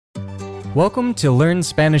Welcome to Learn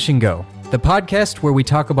Spanish and Go, the podcast where we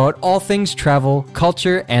talk about all things travel,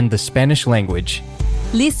 culture, and the Spanish language.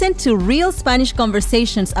 Listen to real Spanish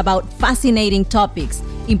conversations about fascinating topics,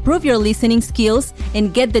 improve your listening skills,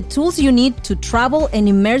 and get the tools you need to travel and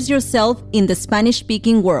immerse yourself in the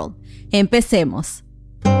Spanish-speaking world. Empecemos.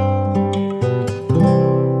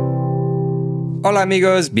 Hola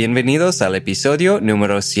amigos, bienvenidos al episodio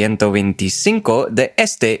número 125 de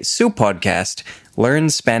su podcast, Learn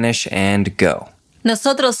Spanish and Go.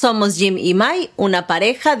 Nosotros somos Jim y Mai, una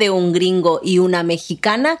pareja de un gringo y una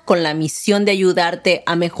mexicana con la misión de ayudarte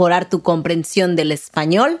a mejorar tu comprensión del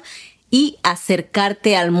español y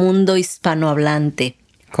acercarte al mundo hispanohablante.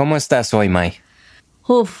 ¿Cómo estás hoy, Mai?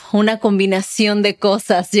 Una combinación de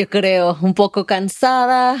cosas, yo creo. Un poco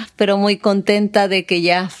cansada, pero muy contenta de que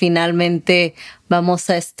ya finalmente vamos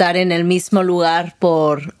a estar en el mismo lugar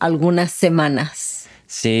por algunas semanas.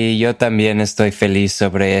 Sí, yo también estoy feliz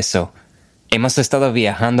sobre eso. Hemos estado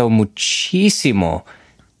viajando muchísimo.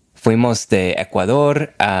 Fuimos de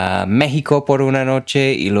Ecuador a México por una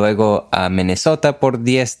noche y luego a Minnesota por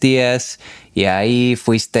 10 días. Y ahí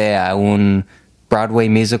fuiste a un Broadway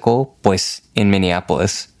musical, pues en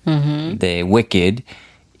Minneapolis, de Wicked.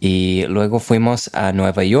 Y luego fuimos a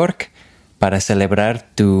Nueva York para celebrar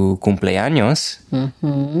tu cumpleaños.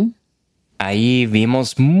 Ahí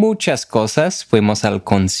vimos muchas cosas. Fuimos al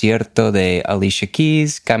concierto de Alicia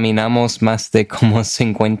Keys. Caminamos más de como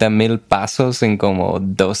 50,000 pasos en como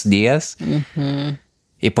 2 días.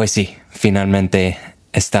 Y pues sí, finalmente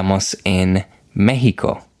estamos en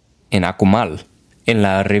México, en Akumal, en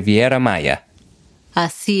la Riviera Maya.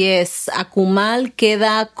 Así es. Akumal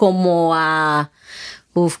queda como a,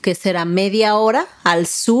 ¿qué será? Media hora al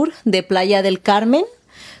sur de Playa del Carmen,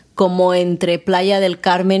 como entre Playa del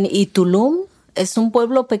Carmen y Tulum. Es un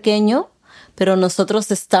pueblo pequeño, pero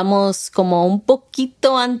nosotros estamos como un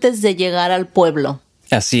poquito antes de llegar al pueblo.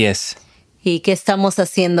 Así es. ¿Y qué estamos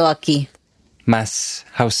haciendo aquí? Más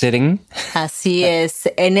house sitting. Así es.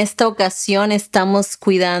 En esta ocasión estamos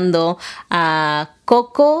cuidando a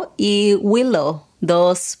Coco y Willow,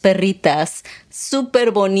 2 perritas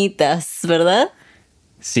súper bonitas, ¿verdad?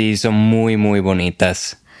 Sí, son muy, muy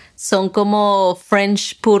bonitas. Son como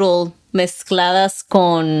French Poodle mezcladas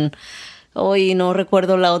con... Hoy no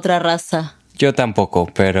recuerdo la otra raza. Yo tampoco,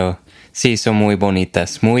 pero sí, son muy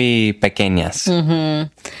bonitas, muy pequeñas.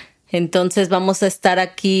 Entonces vamos a estar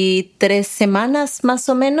aquí 3 semanas más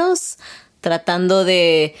o menos, tratando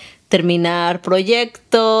de terminar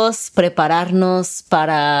proyectos, prepararnos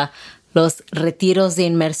para los retiros de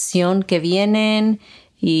inmersión que vienen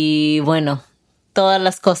y bueno, todas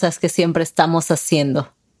las cosas que siempre estamos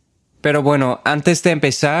haciendo. Pero bueno, antes de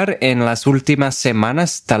empezar, en las últimas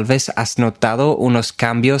semanas tal vez has notado unos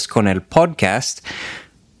cambios con el podcast.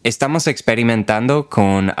 Estamos experimentando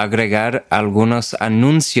con agregar algunos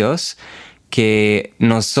anuncios que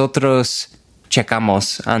nosotros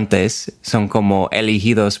checamos antes, son como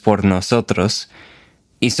elegidos por nosotros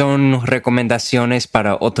y son recomendaciones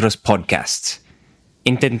para otros podcasts.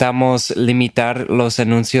 Intentamos limitar los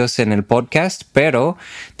anuncios en el podcast, pero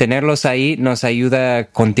tenerlos ahí nos ayuda a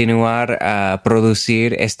continuar a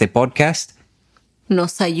producir este podcast.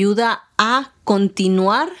 Nos ayuda a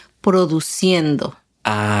continuar produciendo.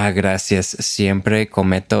 Gracias. Siempre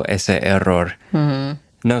cometo ese error.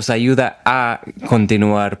 Nos ayuda a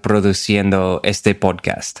continuar produciendo este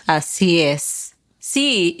podcast. Así es.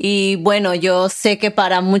 Sí, y bueno, yo sé que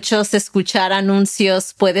para muchos escuchar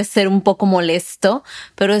anuncios puede ser un poco molesto,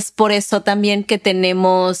 pero es por eso también que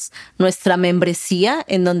tenemos nuestra membresía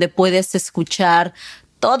en donde puedes escuchar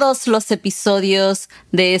todos los episodios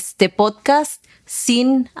de este podcast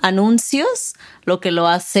sin anuncios, lo que lo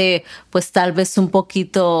hace pues tal vez un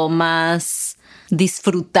poquito más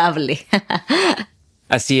disfrutable.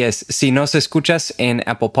 Así es, si nos escuchas en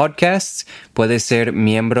Apple Podcasts, puedes ser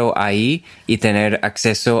miembro ahí y tener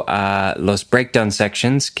acceso a los breakdown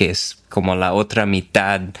sections, que es como la otra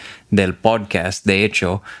mitad del podcast, de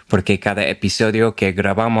hecho, porque cada episodio que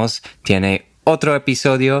grabamos tiene otro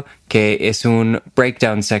episodio que es un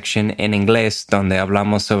breakdown section en inglés, donde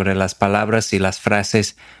hablamos sobre las palabras y las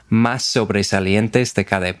frases más sobresalientes de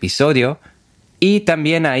cada episodio. Y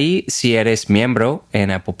también ahí, si eres miembro en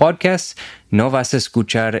Apple Podcasts, no vas a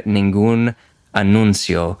escuchar ningún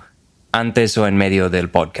anuncio antes o en medio del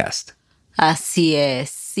podcast. Así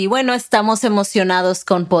es. Y bueno, estamos emocionados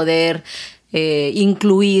con poder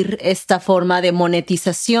incluir esta forma de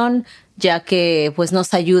monetización, ya que pues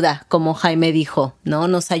nos ayuda, como Jaime dijo, ¿no?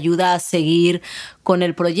 Nos ayuda a seguir con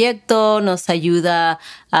el proyecto, nos ayuda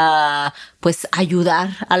a pues ayudar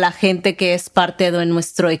a la gente que es parte de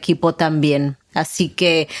nuestro equipo también. Así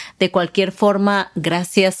que, de cualquier forma,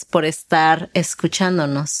 gracias por estar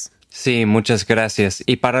escuchándonos. Sí, muchas gracias.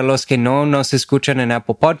 Y para los que no nos escuchan en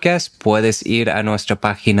Apple Podcast, puedes ir a nuestra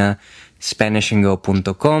página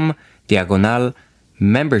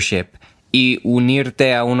SpanishAndGo.com/membership y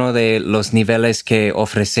unirte a uno de los niveles que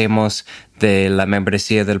ofrecemos de la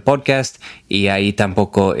membresía del podcast, y ahí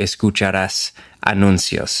tampoco escucharás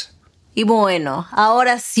anuncios. Y bueno,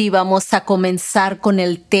 ahora sí vamos a comenzar con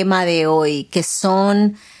el tema de hoy, que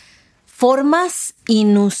son formas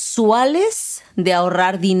inusuales de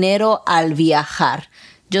ahorrar dinero al viajar.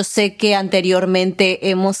 Yo sé que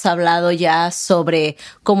anteriormente hemos hablado ya sobre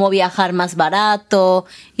cómo viajar más barato,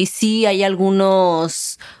 y sí hay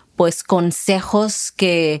algunos consejos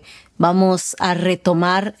que vamos a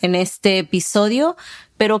retomar en este episodio,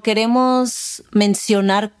 pero queremos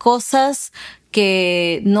mencionar cosas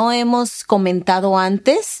que no hemos comentado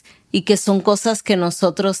antes y que son cosas que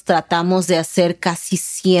nosotros tratamos de hacer casi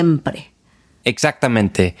siempre.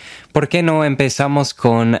 Exactamente. ¿Por qué no empezamos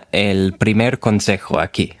con el primer consejo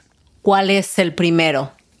aquí? ¿Cuál es el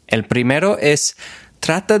primero? El primero es: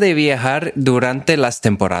 trata de viajar durante las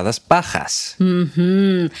temporadas bajas.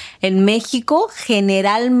 En México,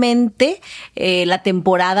 generalmente, la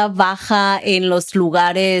temporada baja en los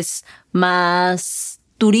lugares más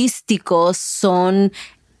turísticos son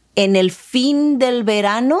en el fin del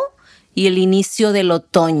verano y el inicio del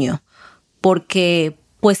otoño, porque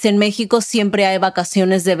pues en México siempre hay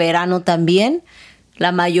vacaciones de verano también.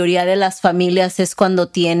 La mayoría de las familias es cuando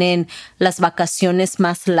tienen las vacaciones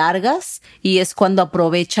más largas y es cuando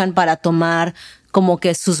aprovechan para tomar como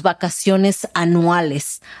que sus vacaciones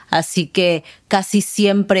anuales. Así que casi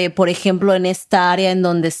siempre, por ejemplo, en esta área en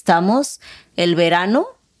donde estamos, el verano,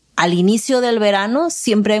 al inicio del verano,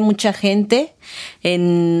 siempre hay mucha gente.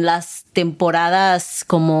 En las temporadas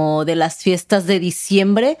como de las fiestas de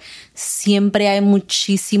diciembre, siempre hay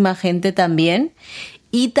muchísima gente también.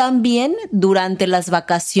 Y también durante las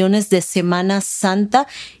vacaciones de Semana Santa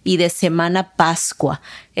y de Semana Pascua.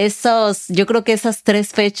 Yo creo que esas 3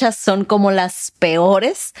 fechas son como las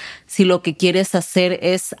peores si lo que quieres hacer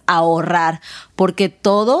es ahorrar, porque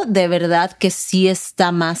todo de verdad que sí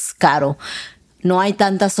está más caro. No hay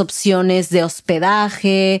tantas opciones de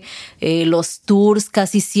hospedaje, los tours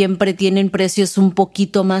casi siempre tienen precios un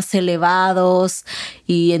poquito más elevados,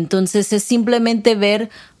 y entonces es simplemente ver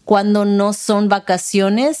cuando no son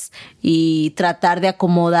vacaciones y tratar de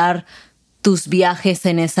acomodar tus viajes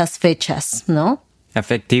en esas fechas, ¿no?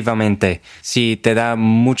 Efectivamente, sí, te da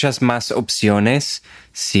muchas más opciones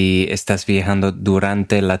si estás viajando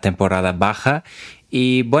durante la temporada baja.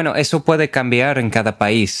 Y bueno, eso puede cambiar en cada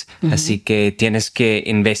país, así que tienes que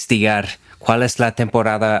investigar cuál es la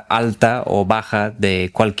temporada alta o baja de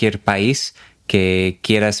cualquier país que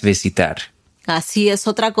quieras visitar. Así es.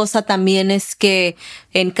 Otra cosa también es que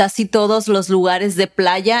en casi todos los lugares de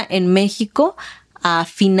playa en México, a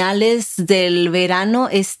finales del verano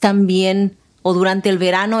o durante el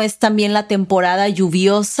verano es también la temporada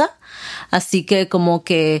lluviosa, así que como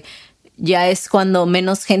que ya es cuando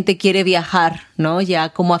menos gente quiere viajar, ¿no? Ya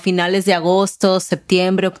como a finales de agosto,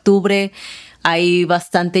 septiembre, octubre, hay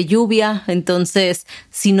bastante lluvia. Entonces,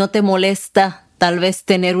 si no te molesta tal vez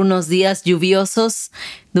tener unos días lluviosos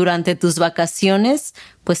durante tus vacaciones,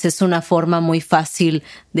 pues es una forma muy fácil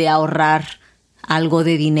de ahorrar algo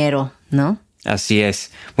de dinero, ¿no? Así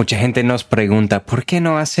es. Mucha gente nos pregunta ¿por qué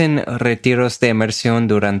no hacen retiros de inmersión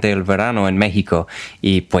durante el verano en México?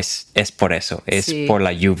 Y pues es por eso, es por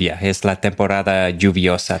la lluvia, es la temporada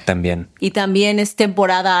lluviosa también. Y también es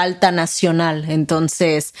temporada alta nacional,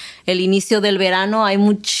 entonces el inicio del verano hay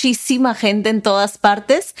muchísima gente en todas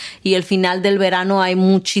partes y el final del verano hay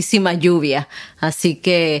muchísima lluvia. Así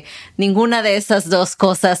que ninguna de esas dos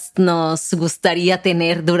cosas nos gustaría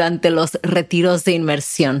tener durante los retiros de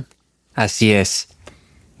inmersión. Así es.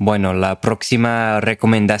 Bueno, la próxima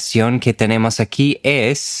recomendación que tenemos aquí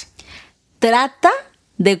es: trata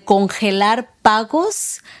de congelar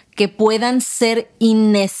pagos que puedan ser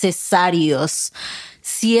innecesarios,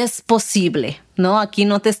 si es posible, ¿no? Aquí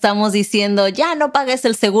no te estamos diciendo ya no pagues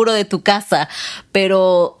el seguro de tu casa,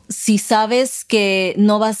 pero si sabes que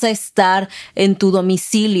no vas a estar en tu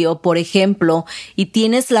domicilio, por ejemplo, y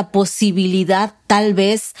tienes la posibilidad tal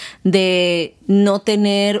vez de no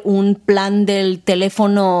tener un plan del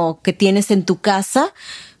teléfono que tienes en tu casa,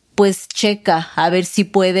 pues checa a ver si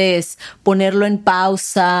puedes ponerlo en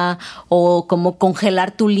pausa o como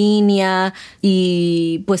congelar tu línea,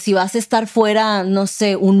 y pues si vas a estar fuera, no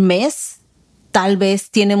sé, un mes, tal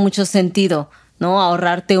vez tiene mucho sentido, ¿no?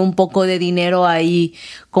 Ahorrarte un poco de dinero ahí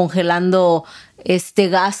congelando este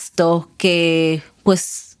gasto que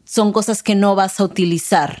pues son cosas que no vas a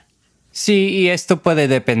utilizar. Sí, y esto puede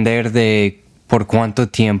depender de por cuánto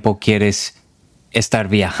tiempo quieres estar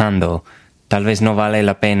viajando. Tal vez no vale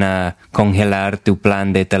la pena congelar tu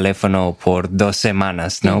plan de teléfono por 2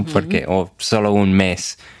 semanas, ¿no? O solo un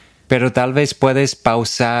mes. Pero tal vez puedes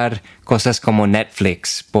pausar cosas como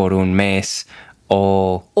Netflix por un mes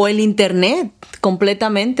o el internet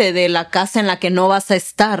completamente de la casa en la que no vas a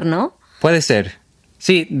estar, ¿no? puede ser.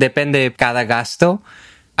 Sí, depende de cada gasto.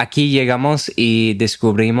 Aquí llegamos y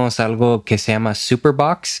descubrimos algo que se llama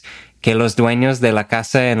Superbox, que los dueños de la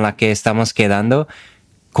casa en la que estamos quedando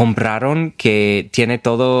compraron, que tiene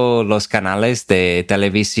todos los canales de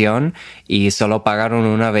televisión y solo pagaron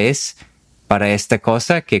una vez para esta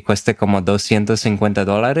cosa que cuesta como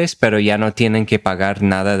 $250, pero ya no tienen que pagar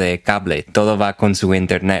nada de cable. Todo va con su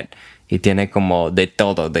internet y tiene como de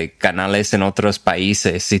todo, de canales en otros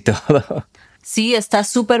países y todo. Sí, está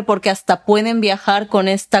súper porque hasta pueden viajar con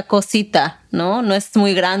esta cosita, ¿no? No es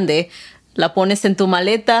muy grande. La pones en tu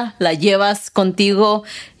maleta, la llevas contigo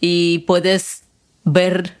y puedes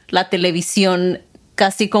ver la televisión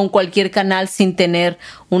casi con cualquier canal sin tener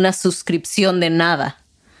una suscripción de nada.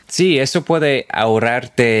 Sí, eso puede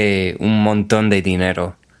ahorrarte un montón de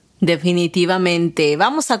dinero. Definitivamente.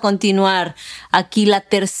 Vamos a continuar. Aquí la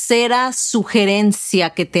tercera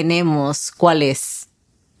sugerencia que tenemos. ¿Cuál es?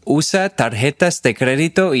 Usa tarjetas de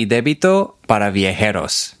crédito y débito para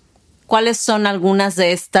viajeros. ¿Cuáles son algunas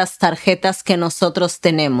de estas tarjetas que nosotros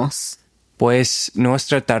tenemos? Pues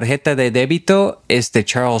nuestra tarjeta de débito es de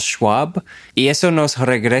Charles Schwab y eso nos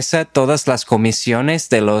regresa todas las comisiones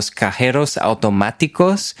de los cajeros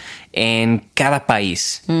automáticos en cada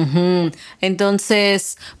país.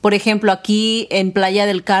 Entonces, por ejemplo, aquí en Playa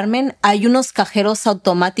del Carmen hay unos cajeros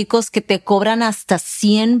automáticos que te cobran hasta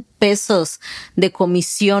 100 pesos de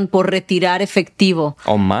comisión por retirar efectivo.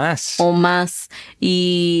 O más. O más.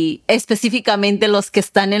 Y específicamente los que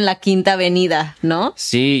están en la Quinta Avenida, ¿no?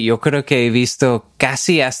 Sí, yo creo que he visto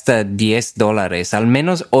casi hasta $10, al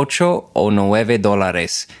menos $8 o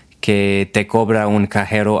 $9 que te cobra un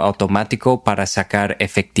cajero automático para sacar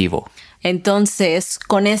efectivo. Entonces,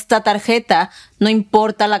 con esta tarjeta, no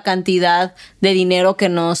importa la cantidad de dinero que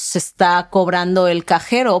nos está cobrando el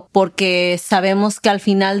cajero, porque sabemos que al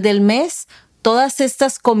final del mes, todas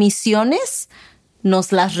estas comisiones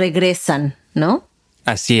nos las regresan, ¿no?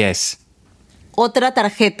 Así es. Otra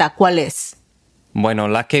tarjeta, ¿cuál es? Bueno,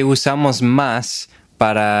 la que usamos más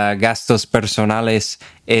para gastos personales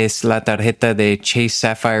es la tarjeta de Chase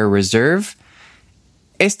Sapphire Reserve.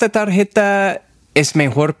 Esta tarjeta es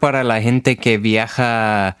mejor para la gente que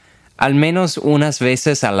viaja al menos unas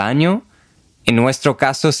veces al año. En nuestro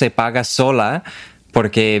caso se paga sola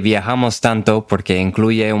porque viajamos tanto, porque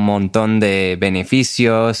incluye un montón de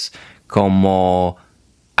beneficios como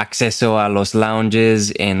acceso a los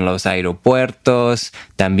lounges en los aeropuertos.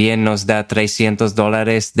 También nos da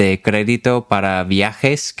 $300 de crédito para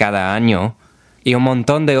viajes cada año y un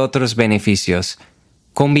montón de otros beneficios.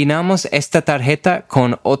 Combinamos esta tarjeta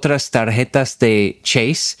con otras tarjetas de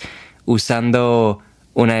Chase usando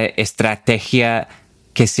una estrategia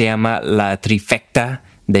que se llama la trifecta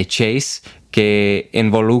de Chase, que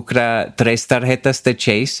involucra 3 tarjetas de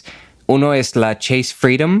Chase. Uno es la Chase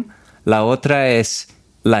Freedom, la otra es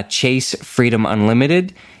la Chase Freedom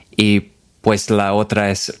Unlimited y pues la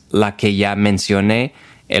otra es la que ya mencioné,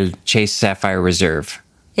 el Chase Sapphire Reserve.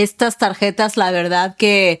 Estas tarjetas, la verdad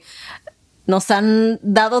que nos han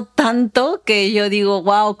dado tanto que yo digo,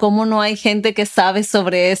 wow, cómo no hay gente que sabe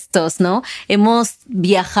sobre estos, ¿no? Hemos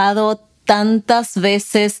viajado tantas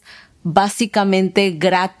veces básicamente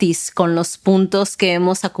gratis con los puntos que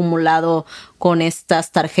hemos acumulado con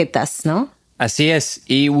estas tarjetas, ¿no? Así es,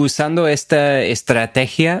 y usando esta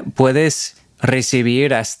estrategia puedes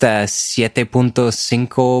recibir hasta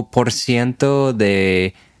 7.5%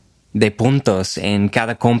 de puntos en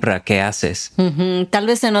cada compra que haces. Tal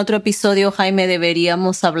vez en otro episodio, Jaime,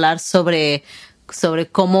 deberíamos hablar sobre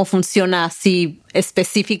cómo funciona así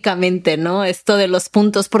específicamente, ¿no? Esto de los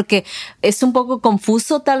puntos, porque es un poco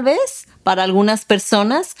confuso tal vez para algunas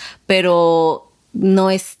personas, pero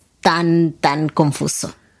no es tan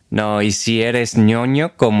confuso. No, y si eres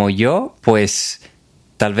ñoño como yo, pues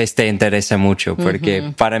tal vez te interesa mucho,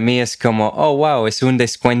 porque para mí es como, oh, wow, es un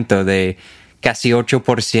descuento de casi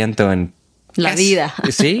 8% en la vida.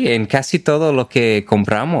 Sí, en casi todo lo que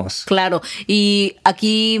compramos. Claro, y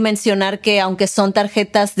aquí mencionar que aunque son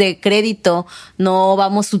tarjetas de crédito, no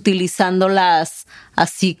vamos utilizándolas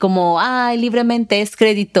así como, libremente es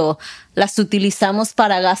crédito. Las utilizamos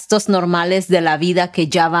para gastos normales de la vida que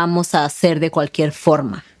ya vamos a hacer de cualquier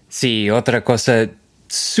forma. Sí, otra cosa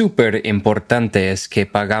súper importante es que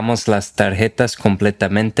pagamos las tarjetas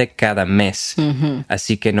completamente cada mes.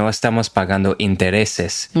 Así que no estamos pagando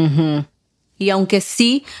intereses. Y aunque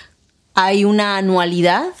sí hay una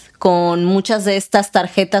anualidad con muchas de estas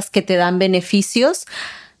tarjetas que te dan beneficios,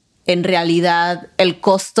 en realidad el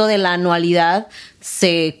costo de la anualidad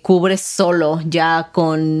se cubre solo ya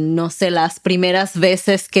con, no sé, las primeras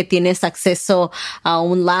veces que tienes acceso a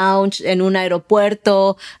un lounge en un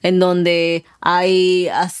aeropuerto, en donde hay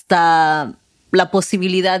hasta la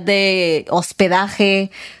posibilidad de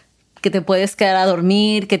hospedaje, que te puedes quedar a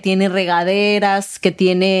dormir, que tiene regaderas, que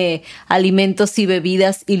tiene alimentos y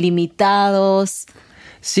bebidas ilimitados.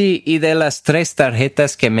 Sí, y de las 3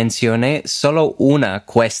 tarjetas que mencioné, solo una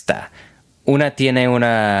cuesta. Una tiene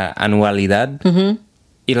una anualidad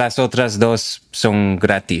y las otras 2 son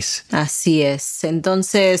gratis. Así es.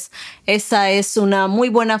 Entonces, esa es una muy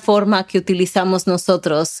buena forma que utilizamos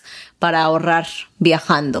nosotros para ahorrar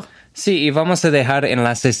viajando. Sí, y vamos a dejar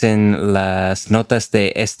enlaces en las notas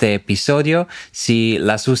de este episodio. Si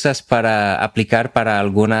las usas para aplicar para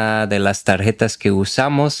alguna de las tarjetas que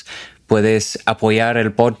usamos, puedes apoyar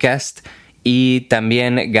el podcast y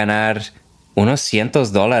también ganar unos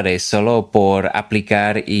 $100 solo por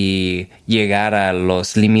aplicar y llegar a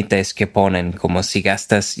los límites que ponen. Como si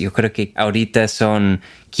gastas, yo creo que ahorita son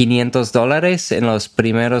 $500 en los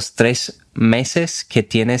primeros 3 meses que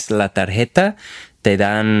tienes la tarjeta, te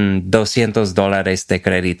dan $200 de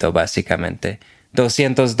crédito básicamente.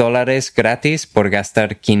 $200 gratis por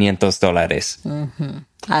gastar $500.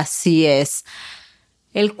 Así es.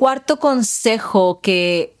 El cuarto consejo,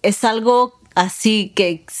 que es algo así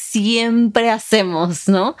que siempre hacemos,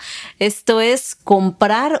 ¿no? Esto es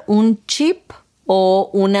comprar un chip o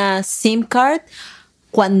una SIM card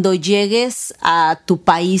cuando llegues a tu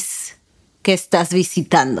país que estás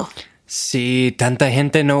visitando. Sí, tanta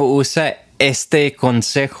gente no usa este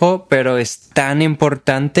consejo, pero es tan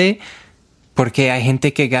importante porque hay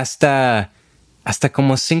gente que gasta hasta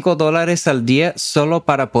como $5 al día solo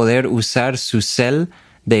para poder usar su cel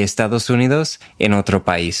de Estados Unidos en otro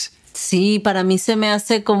país. Sí, para mí se me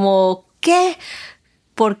hace como, ¿qué?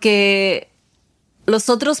 Porque los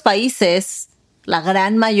otros países, la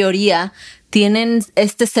gran mayoría, tienen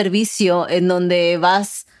este servicio en donde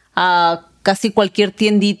vas a casi cualquier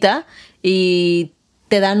tiendita y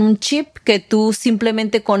te dan un chip que tú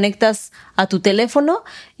simplemente conectas a tu teléfono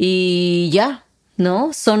y ya,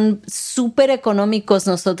 ¿no? Son súper económicos.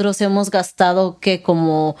 Nosotros hemos gastado que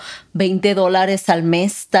como $20 al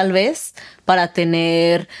mes, tal vez, para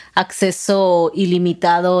tener acceso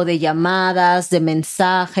ilimitado de llamadas, de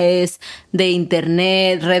mensajes, de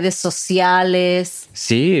internet, redes sociales.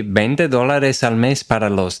 Sí, $20 al mes para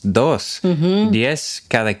los 2, 10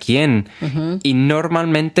 cada quien. Y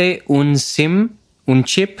normalmente un SIM, un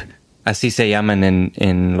chip, así se llaman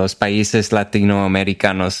en los países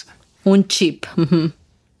latinoamericanos. Un chip.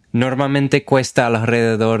 Normalmente cuesta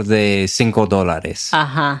alrededor de $5.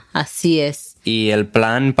 Ajá, así es. Y el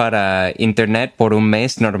plan para internet por un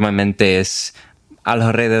mes normalmente es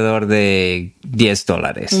alrededor de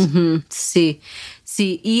 $10. Sí,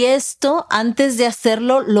 sí. Y esto, antes de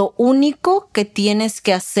hacerlo, lo único que tienes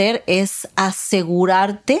que hacer es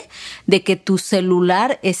asegurarte de que tu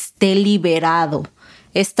celular esté liberado.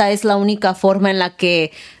 Esta es la única forma en la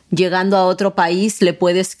que, llegando a otro país, le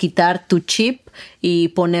puedes quitar tu chip y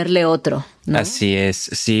ponerle otro, ¿no? Así es.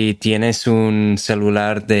 Si tienes un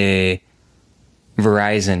celular de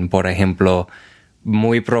Verizon, por ejemplo,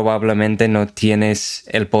 muy probablemente no tienes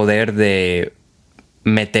el poder de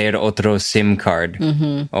meter otro SIM card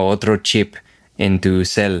o otro chip en tu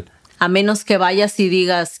cel. A menos que vayas y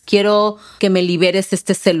digas, quiero que me liberes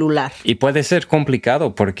este celular. Y puede ser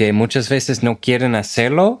complicado porque muchas veces no quieren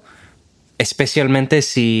hacerlo, especialmente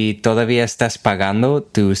si todavía estás pagando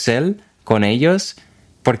tu cel con ellos,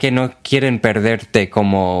 porque no quieren perderte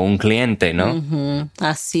como un cliente, ¿no?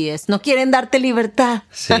 Así es. No quieren darte libertad.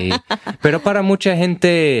 Sí. Pero para mucha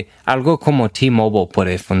gente, algo como T-Mobile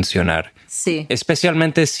puede funcionar. Sí.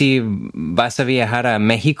 Especialmente si vas a viajar a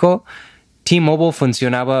México, T-Mobile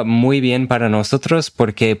funcionaba muy bien para nosotros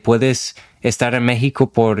porque puedes estar en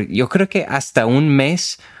México por, yo creo que hasta un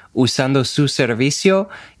mes usando su servicio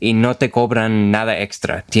y no te cobran nada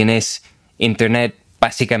extra. Tienes internet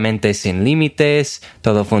básicamente sin límites,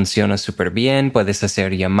 todo funciona súper bien, puedes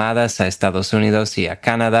hacer llamadas a Estados Unidos y a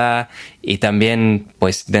Canadá y también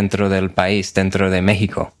pues dentro del país, dentro de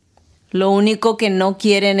México. Lo único que no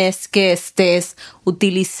quieren es que estés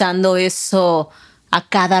utilizando eso a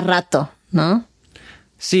cada rato, ¿no?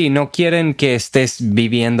 Sí, no quieren que estés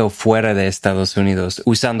viviendo fuera de Estados Unidos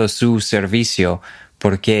usando su servicio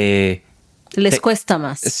porque Les cuesta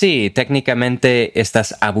más. Sí, técnicamente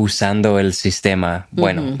estás abusando del sistema.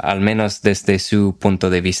 Bueno, al menos desde su punto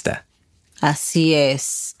de vista. Así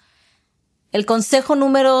es. El consejo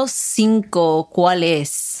número 5, ¿cuál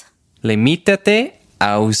es? Limítate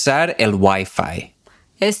a usar el Wi-Fi.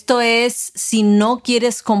 Esto es si no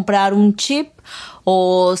quieres comprar un chip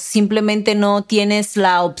o simplemente no tienes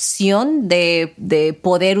la opción de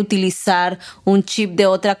poder utilizar un chip de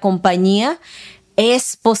otra compañía,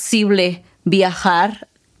 es posible viajar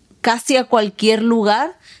casi a cualquier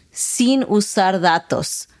lugar sin usar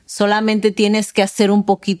datos. Solamente tienes que hacer un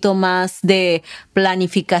poquito más de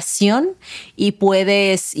planificación y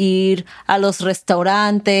puedes ir a los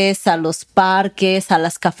restaurantes, a los parques, a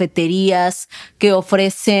las cafeterías que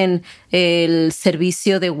ofrecen el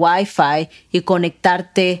servicio de Wi-Fi y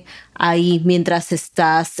conectarte ahí mientras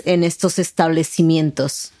estás en estos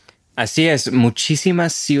establecimientos. Así es,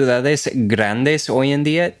 muchísimas ciudades grandes hoy en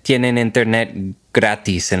día tienen internet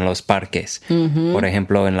gratis en los parques. Por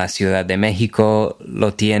ejemplo, en la Ciudad de México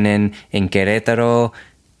lo tienen, en Querétaro.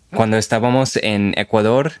 Cuando estábamos en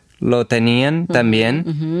Ecuador lo tenían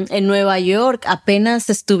también. En Nueva York apenas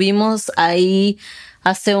estuvimos ahí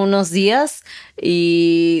hace unos días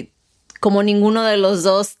y como ninguno de los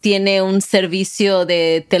dos tiene un servicio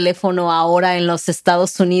de teléfono ahora en los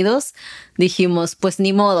Estados Unidos, dijimos, pues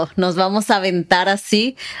ni modo, nos vamos a aventar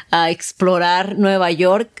así a explorar Nueva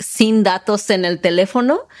York sin datos en el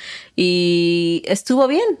teléfono y estuvo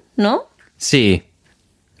bien, ¿no? Sí.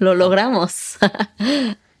 Lo logramos.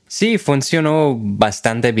 Sí, funcionó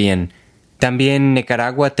bastante bien. También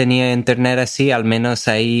Nicaragua tenía internet así, al menos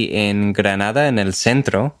ahí en Granada, en el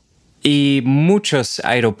centro. Y muchos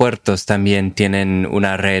aeropuertos también tienen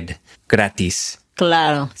una red gratis.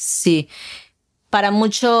 Claro, sí. Para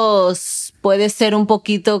muchos puede ser un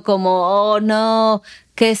poquito como, oh no,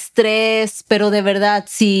 qué estrés, pero de verdad,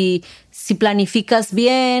 si planificas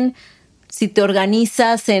bien, si te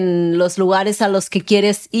organizas en los lugares a los que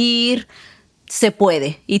quieres ir, se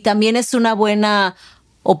puede. Y también es una buena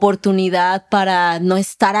oportunidad para no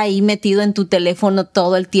estar ahí metido en tu teléfono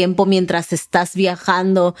todo el tiempo mientras estás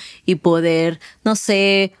viajando y poder, no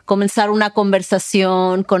sé, comenzar una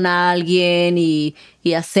conversación con alguien y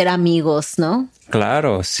hacer amigos, ¿no?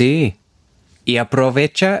 Claro, sí. Y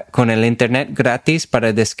aprovecha con el internet gratis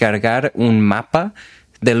para descargar un mapa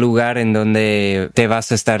del lugar en donde te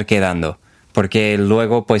vas a estar quedando. Porque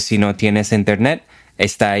luego, pues si no tienes internet,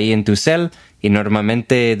 está ahí en tu cel y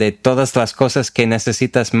normalmente de todas las cosas que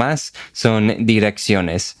necesitas más son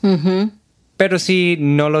direcciones. Pero si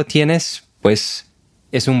no lo tienes, pues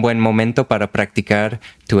es un buen momento para practicar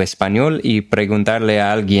tu español y preguntarle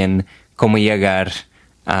a alguien cómo llegar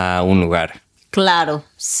a un lugar. Claro,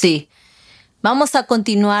 sí. Vamos a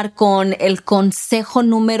continuar con el consejo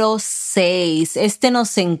número 6. Este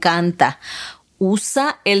nos encanta.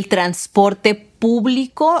 Usa el transporte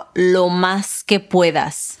público lo más que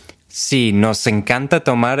puedas. Sí, nos encanta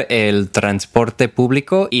tomar el transporte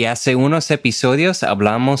público y hace unos episodios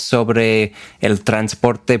hablamos sobre el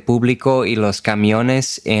transporte público y los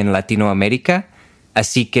camiones en Latinoamérica.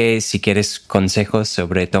 Así que si quieres consejos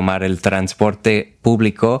sobre tomar el transporte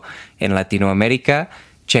público en Latinoamérica,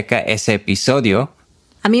 checa ese episodio.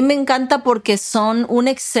 A mí me encanta porque son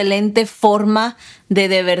una excelente forma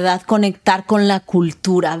de verdad conectar con la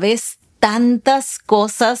cultura. Ves tantas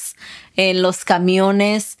cosas en los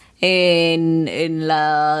camiones, en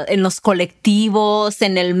los colectivos,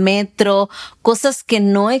 en el metro, cosas que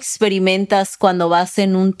no experimentas cuando vas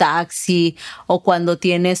en un taxi o cuando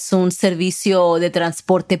tienes un servicio de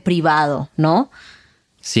transporte privado, ¿no?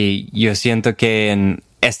 Sí, yo siento que en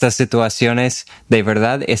estas situaciones de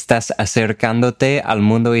verdad estás acercándote al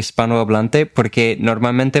mundo hispanohablante porque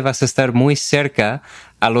normalmente vas a estar muy cerca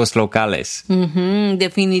a los locales.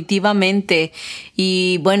 Definitivamente.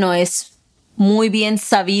 Y bueno, es muy bien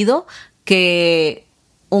sabido que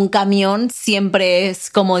un camión siempre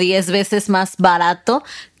es como 10 veces más barato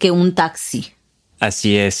que un taxi.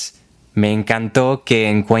 Así es. Me encantó que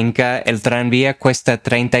en Cuenca el tranvía cuesta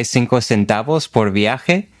 35 centavos por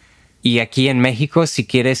viaje. Y aquí en México, si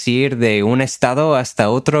quieres ir de un estado hasta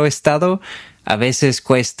otro estado, a veces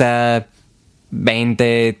cuesta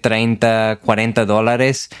 20, 30, 40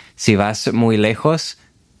 dólares si vas muy lejos.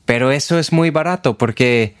 Pero eso es muy barato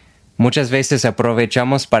porque muchas veces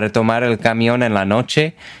aprovechamos para tomar el camión en la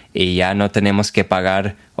noche y ya no tenemos que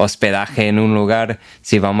pagar hospedaje en un lugar.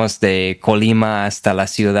 Si vamos de Colima hasta la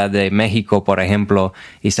Ciudad de México, por ejemplo,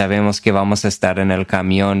 y sabemos que vamos a estar en el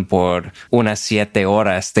camión por unas 7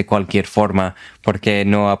 horas de cualquier forma, ¿por qué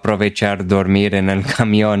no aprovechar dormir en el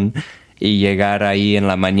camión y llegar ahí en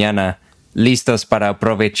la mañana listos para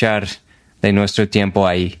aprovechar de nuestro tiempo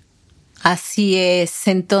ahí? Así es.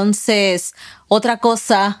 Entonces, otra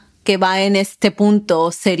cosa que va en este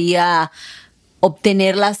punto sería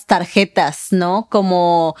obtener las tarjetas, ¿no?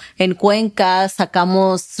 Como en Cuenca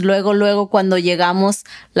sacamos luego cuando llegamos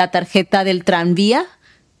la tarjeta del tranvía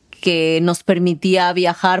que nos permitía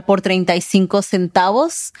viajar por 35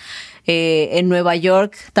 centavos. En Nueva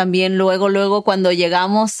York también luego cuando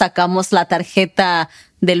llegamos sacamos la tarjeta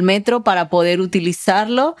del metro para poder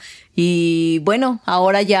utilizarlo. Y bueno,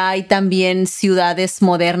 ahora ya hay también ciudades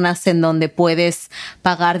modernas en donde puedes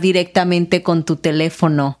pagar directamente con tu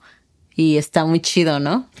teléfono. Y está muy chido,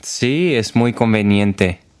 ¿no? Sí, es muy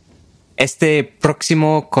conveniente. Este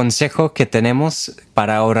próximo consejo que tenemos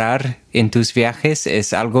para ahorrar en tus viajes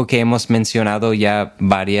es algo que hemos mencionado ya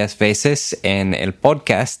varias veces en el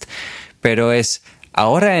podcast, pero es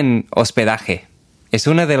ahorra en hospedaje. Es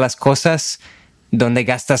una de las cosas donde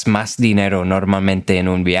gastas más dinero normalmente en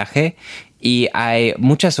un viaje y hay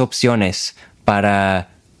muchas opciones para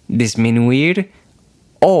disminuir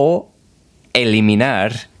o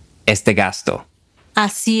eliminar este gasto.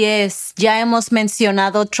 Así es, ya hemos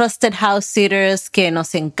mencionado Trusted House Sitters, que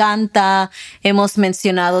nos encanta. Hemos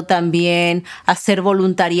mencionado también hacer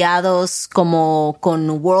voluntariados como con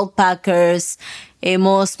Worldpackers.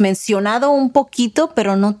 Hemos mencionado un poquito,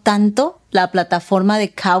 pero no tanto, la plataforma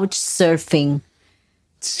de Couchsurfing.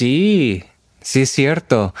 Sí, sí es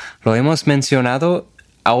cierto. Lo hemos mencionado.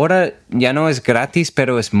 Ahora ya no es gratis,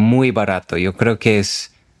 pero es muy barato. Yo creo que es...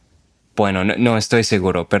 Bueno, no estoy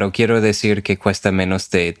seguro, pero quiero decir que cuesta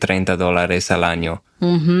menos de $30 al año.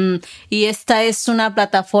 Uh-huh. Y esta es una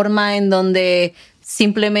plataforma en donde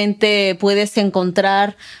simplemente puedes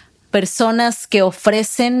encontrar personas que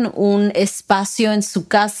ofrecen un espacio en su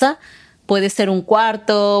casa. Puede ser un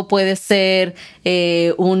cuarto, puede ser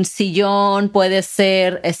un sillón, puede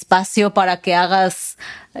ser espacio para que hagas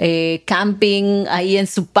camping ahí en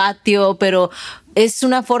su patio, pero es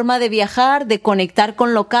una forma de viajar, de conectar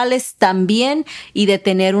con locales también y de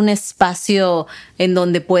tener un espacio en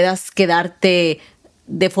donde puedas quedarte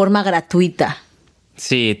de forma gratuita.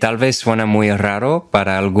 Sí, tal vez suena muy raro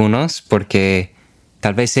para algunos porque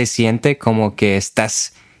tal vez se siente como que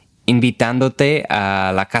estás invitándote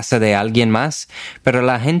a la casa de alguien más, pero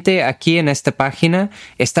la gente aquí en esta página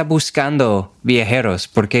está buscando viajeros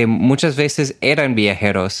porque muchas veces eran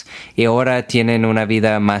viajeros y ahora tienen una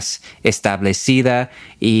vida más establecida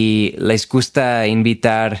y les gusta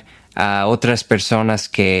invitar a otras personas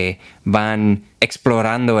que van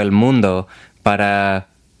explorando el mundo para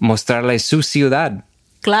mostrarles su ciudad.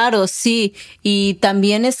 Claro, sí. Y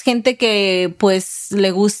también es gente que pues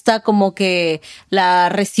le gusta como que la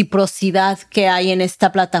reciprocidad que hay en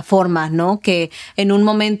esta plataforma, ¿no? Que en un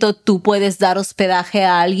momento tú puedes dar hospedaje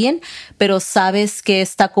a alguien, pero sabes que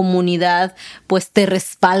esta comunidad pues te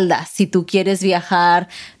respalda. Si tú quieres viajar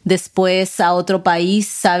después a otro país,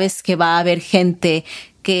 sabes que va a haber gente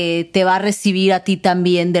que te va a recibir a ti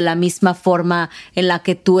también de la misma forma en la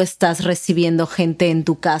que tú estás recibiendo gente en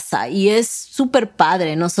tu casa. Y es súper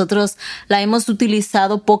padre. Nosotros la hemos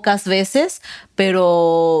utilizado pocas veces,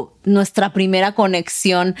 pero nuestra primera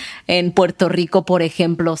conexión en Puerto Rico, por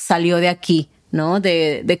ejemplo, salió de aquí, ¿no?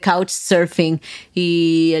 De Couchsurfing.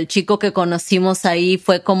 Y el chico que conocimos ahí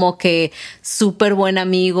fue como que súper buen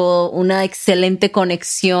amigo, una excelente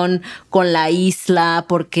conexión con la isla,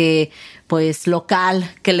 porque pues local,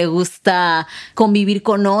 que le gusta convivir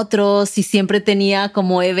con otros y siempre tenía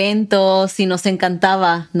como eventos y nos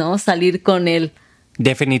encantaba, ¿no? Salir con él.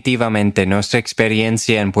 Definitivamente, nuestra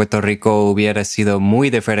experiencia en Puerto Rico hubiera sido muy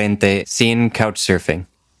diferente sin Couchsurfing.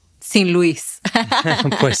 Sin Luis.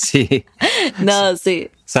 Pues sí. No, sí.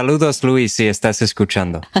 Saludos, Luis, si estás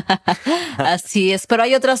escuchando. Así es, pero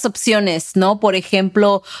hay otras opciones, ¿no? Por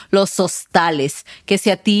ejemplo, los hostales, que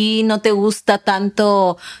si a ti no te gusta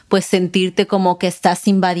tanto, pues sentirte como que estás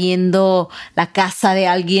invadiendo la casa de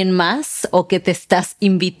alguien más o que te estás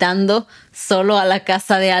invitando solo a la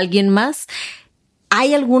casa de alguien más.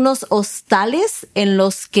 Hay algunos hostales en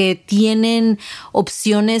los que tienen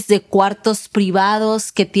opciones de cuartos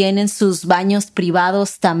privados, que tienen sus baños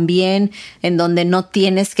privados también, en donde no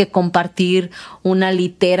tienes que compartir una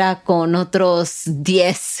litera con otros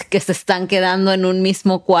 10 que se están quedando en un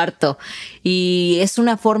mismo cuarto. Y es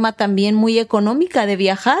una forma también muy económica de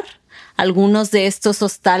viajar. Algunos de estos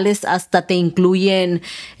hostales hasta te incluyen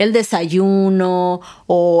el desayuno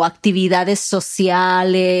o actividades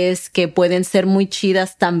sociales que pueden ser muy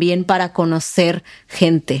chidas también para conocer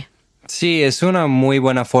gente. Sí, es una muy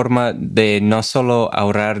buena forma de no solo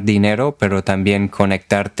ahorrar dinero, pero también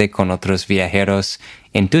conectarte con otros viajeros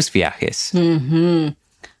en tus viajes. Uh-huh.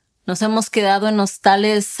 Nos hemos quedado en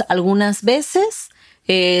hostales algunas veces.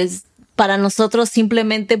 para nosotros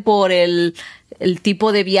simplemente por el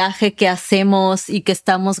tipo de viaje que hacemos y que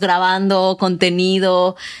estamos grabando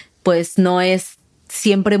contenido, pues no es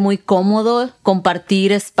siempre muy cómodo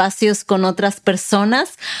compartir espacios con otras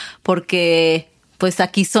personas porque pues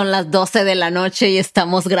aquí son las 12 de la noche y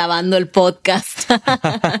estamos grabando el podcast.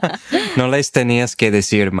 No les tenías que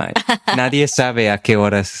decir, Mai. Nadie sabe a qué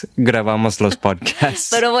horas grabamos los podcasts.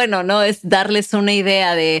 Pero bueno, no es darles una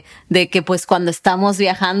idea de que pues cuando estamos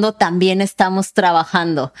viajando también estamos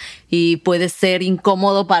trabajando y puede ser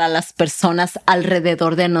incómodo para las personas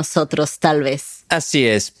alrededor de nosotros, tal vez. Así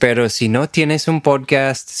es, pero si no tienes un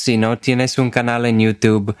podcast, si no tienes un canal en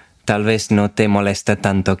YouTube, tal vez no te molesta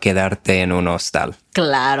tanto quedarte en un hostal.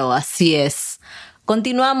 Claro, así es.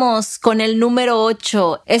 Continuamos con el número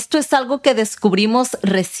 8. Esto es algo que descubrimos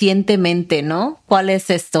recientemente, ¿no? ¿Cuál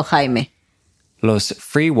es esto, Jaime? Los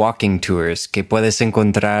free walking tours que puedes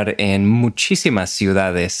encontrar en muchísimas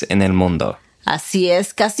ciudades en el mundo. Así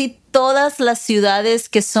es, casi todas las ciudades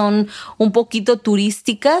que son un poquito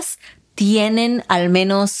turísticas tienen al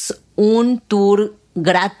menos un tour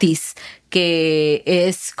gratis, que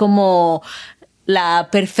es como la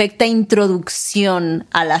perfecta introducción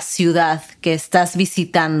a la ciudad que estás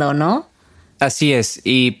visitando, ¿no? Así es,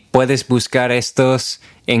 y puedes buscar estos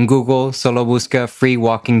en Google, solo busca Free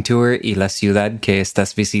Walking Tour y la ciudad que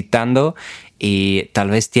estás visitando y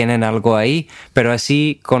tal vez tienen algo ahí, pero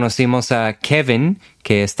así conocimos a Kevin,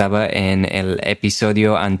 que estaba en el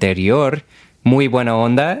episodio anterior, muy buena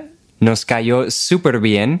onda, nos cayó súper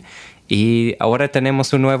bien. Y ahora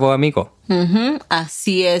tenemos un nuevo amigo.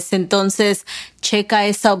 Así es. Entonces, checa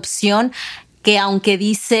esa opción que aunque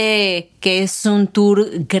dice que es un tour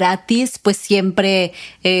gratis, pues siempre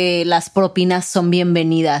las propinas son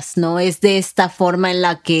bienvenidas, ¿no? Es de esta forma en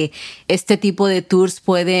la que este tipo de tours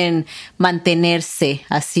pueden mantenerse.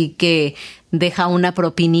 Así que deja una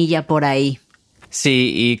propinilla por ahí.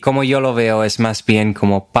 Sí, y como yo lo veo es más bien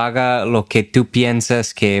como paga lo que tú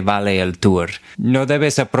piensas que vale el tour. No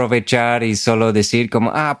debes aprovechar y solo decir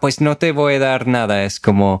como, pues no te voy a dar nada. Es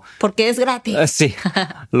como... Porque es gratis. Sí,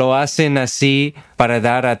 lo hacen así para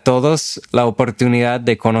dar a todos la oportunidad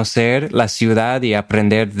de conocer la ciudad y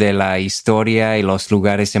aprender de la historia y los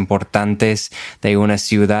lugares importantes de una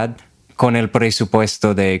ciudad con el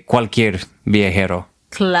presupuesto de cualquier viajero.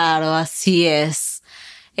 Claro, así es.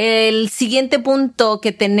 El siguiente punto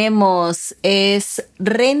que tenemos es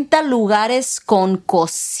renta lugares con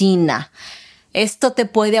cocina. Esto te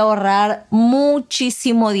puede ahorrar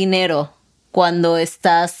muchísimo dinero cuando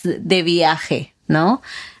estás de viaje, ¿no?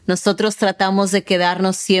 Nosotros tratamos de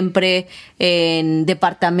quedarnos siempre en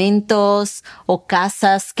departamentos o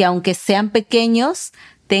casas que aunque sean pequeños,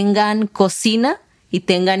 tengan cocina y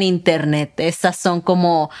tengan internet. Esas son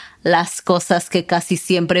como las cosas que casi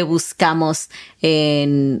siempre buscamos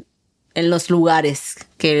en los lugares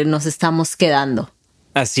que nos estamos quedando.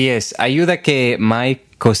 Así es. Ayuda que Mai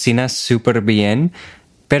cocina súper bien,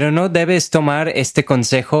 pero no debes tomar este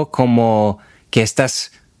consejo como que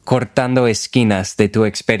estás cortando esquinas de tu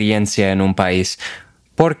experiencia en un país,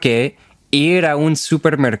 porque ir a un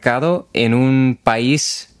supermercado en un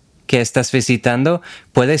país que estás visitando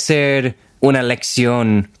puede ser una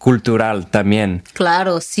lección cultural también.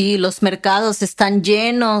 Claro, sí, los mercados están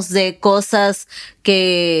llenos de cosas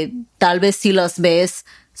que tal vez si los ves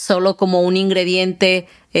solo como un ingrediente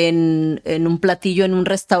en un platillo en un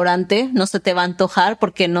restaurante, no se te va a antojar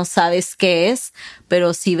porque no sabes qué es,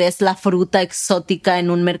 pero si ves la fruta exótica en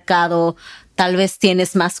un mercado, tal vez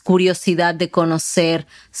tienes más curiosidad de conocer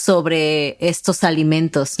sobre estos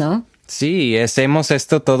alimentos, ¿no? Sí, hacemos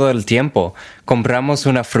esto todo el tiempo. Compramos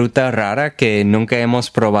una fruta rara que nunca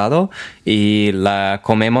hemos probado y la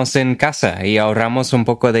comemos en casa y ahorramos un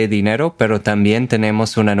poco de dinero, pero también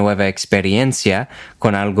tenemos una nueva experiencia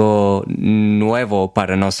con algo nuevo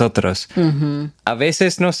para nosotros. A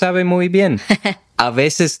veces no sabe muy bien. A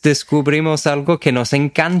veces descubrimos algo que nos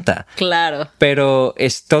encanta. Claro. Pero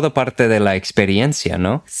es todo parte de la experiencia,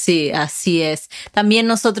 ¿no? Sí, así es. También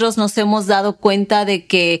nosotros nos hemos dado cuenta de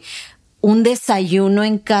que un desayuno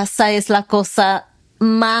en casa es la cosa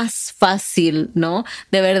más fácil, ¿no?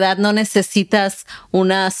 De verdad no necesitas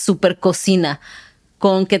una super cocina.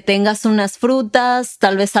 Con que tengas unas frutas,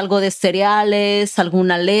 tal vez algo de cereales,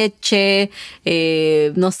 alguna leche,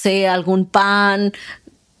 no sé, algún pan,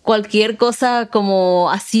 cualquier cosa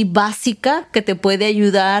como así básica que te puede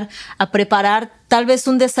ayudar a preparar tal vez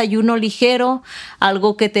un desayuno ligero,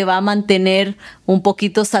 algo que te va a mantener un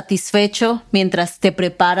poquito satisfecho mientras te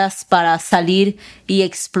preparas para salir y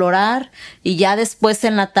explorar. Y ya después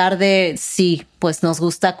en la tarde, sí, pues nos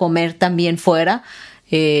gusta comer también fuera.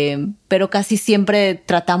 pero casi siempre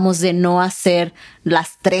tratamos de no hacer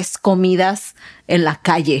las 3 comidas en la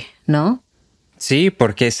calle, ¿no? Sí,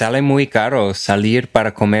 porque sale muy caro salir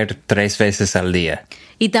para comer 3 veces al día.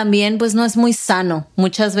 Y también, pues, no es muy sano.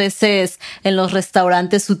 Muchas veces en los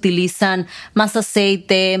restaurantes utilizan más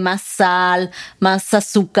aceite, más sal, más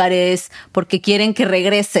azúcares, porque quieren que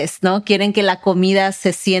regreses, ¿no? Quieren que la comida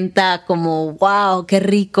se sienta como, wow, qué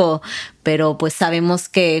rico. Pero pues sabemos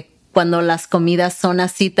que cuando las comidas son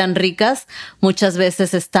así tan ricas, muchas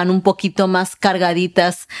veces están un poquito más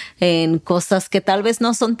cargaditas en cosas que tal vez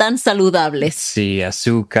no son tan saludables. Sí,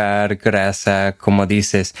 azúcar, grasa, como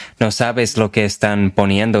dices, no sabes lo que están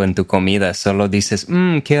poniendo en tu comida, solo dices,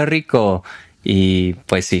 qué rico. Y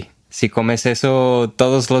pues sí, si comes eso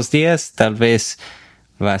todos los días, tal vez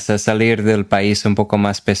vas a salir del país un poco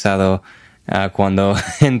más pesado cuando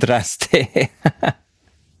entraste.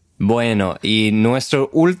 Bueno, y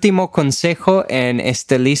nuestro último consejo en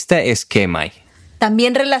esta lista es ¿qué, Mai?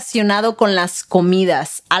 También relacionado con las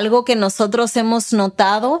comidas, algo que nosotros hemos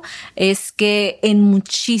notado es que en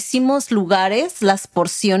muchísimos lugares las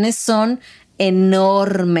porciones son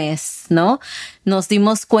enormes, ¿no? Nos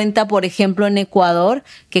dimos cuenta, por ejemplo, en Ecuador,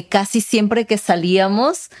 que casi siempre que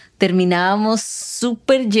salíamos terminábamos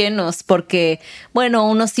súper llenos porque, bueno,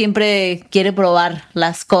 uno siempre quiere probar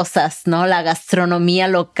las cosas, ¿no? La gastronomía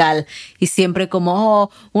local y siempre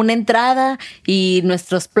como, una entrada y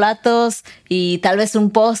nuestros platos y tal vez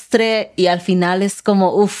un postre y al final es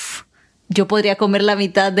como, yo podría comer la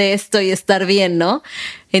mitad de esto y estar bien, ¿no?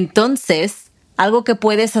 Entonces, algo que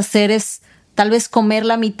puedes hacer es tal vez comer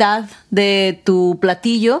la mitad de tu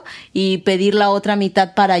platillo y pedir la otra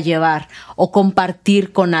mitad para llevar o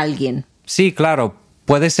compartir con alguien. Sí, claro.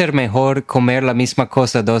 Puede ser mejor comer la misma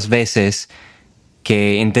cosa 2 veces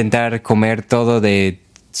que intentar comer todo de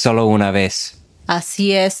solo una vez.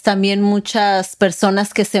 Así es, también muchas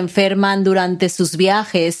personas que se enferman durante sus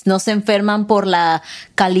viajes no se enferman por la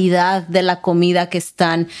calidad de la comida que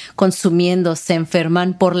están consumiendo, se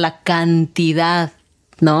enferman por la cantidad,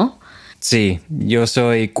 ¿no? Sí, yo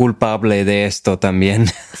soy culpable de esto también.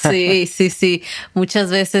 Sí.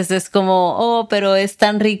 Muchas veces es como, pero es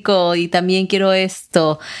tan rico y también quiero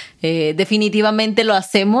esto. Definitivamente lo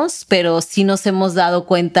hacemos, pero sí nos hemos dado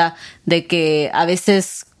cuenta de que a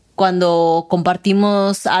veces cuando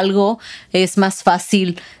compartimos algo es más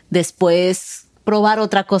fácil después probar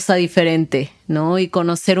otra cosa diferente, ¿no? Y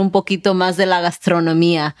conocer un poquito más de la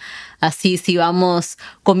gastronomía. Así, si vamos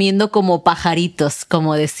comiendo como pajaritos,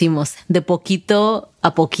 como decimos, de poquito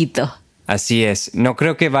a poquito. Así es. No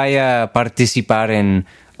creo que vaya a participar en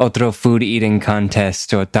otro food eating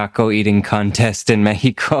contest o taco eating contest en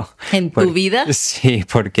México. ¿En tu vida? Sí,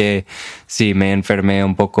 porque sí, me enfermé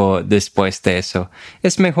un poco después de eso.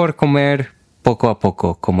 Es mejor comer poco a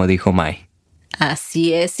poco, como dijo Mai.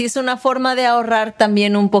 Así es. Y es una forma de ahorrar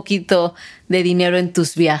también un poquito de dinero en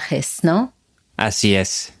tus viajes, ¿no? Así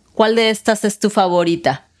es. ¿Cuál de estas es tu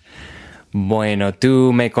favorita? Bueno,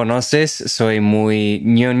 tú me conoces, soy muy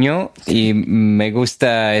ñoño y me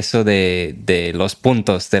gusta eso de los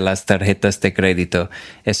puntos de las tarjetas de crédito.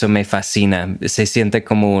 Eso me fascina. Se siente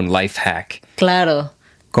como un life hack. Claro.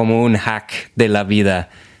 Como un hack de la vida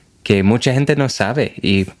que mucha gente no sabe.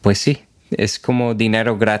 Y pues sí, es como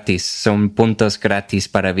dinero gratis. Son puntos gratis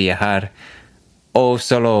para viajar o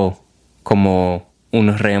solo como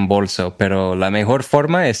un reembolso, pero la mejor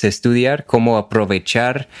forma es estudiar cómo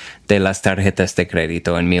aprovechar de las tarjetas de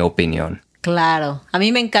crédito, en mi opinión. Claro, a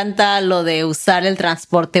mí me encanta lo de usar el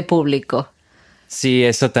transporte público. Sí,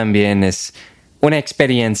 eso también es una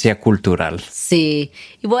experiencia cultural. Sí,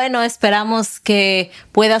 y bueno, esperamos que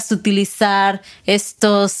puedas utilizar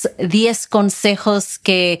estos 10 consejos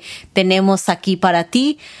que tenemos aquí para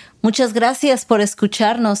ti. Muchas gracias por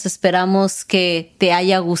escucharnos. Esperamos que te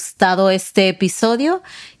haya gustado este episodio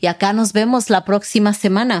y acá nos vemos la próxima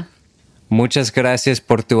semana. Muchas gracias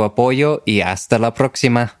por tu apoyo y hasta la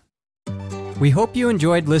próxima. We hope you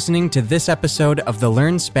enjoyed listening to this episode of the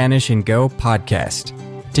Learn Spanish and Go podcast.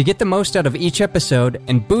 To get the most out of each episode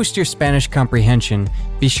and boost your Spanish comprehension,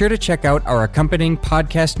 be sure to check out our accompanying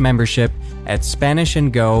podcast membership at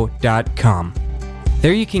SpanishAndGo.com.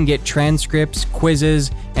 There you can get transcripts, quizzes,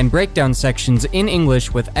 and breakdown sections in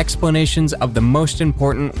English with explanations of the most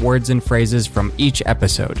important words and phrases from each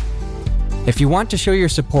episode. If you want to show your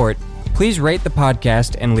support, please rate the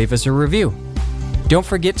podcast and leave us a review. Don't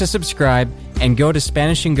forget to subscribe and go to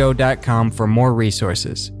SpanishAndGo.com for more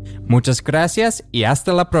resources. Muchas gracias y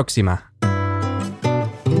hasta la próxima.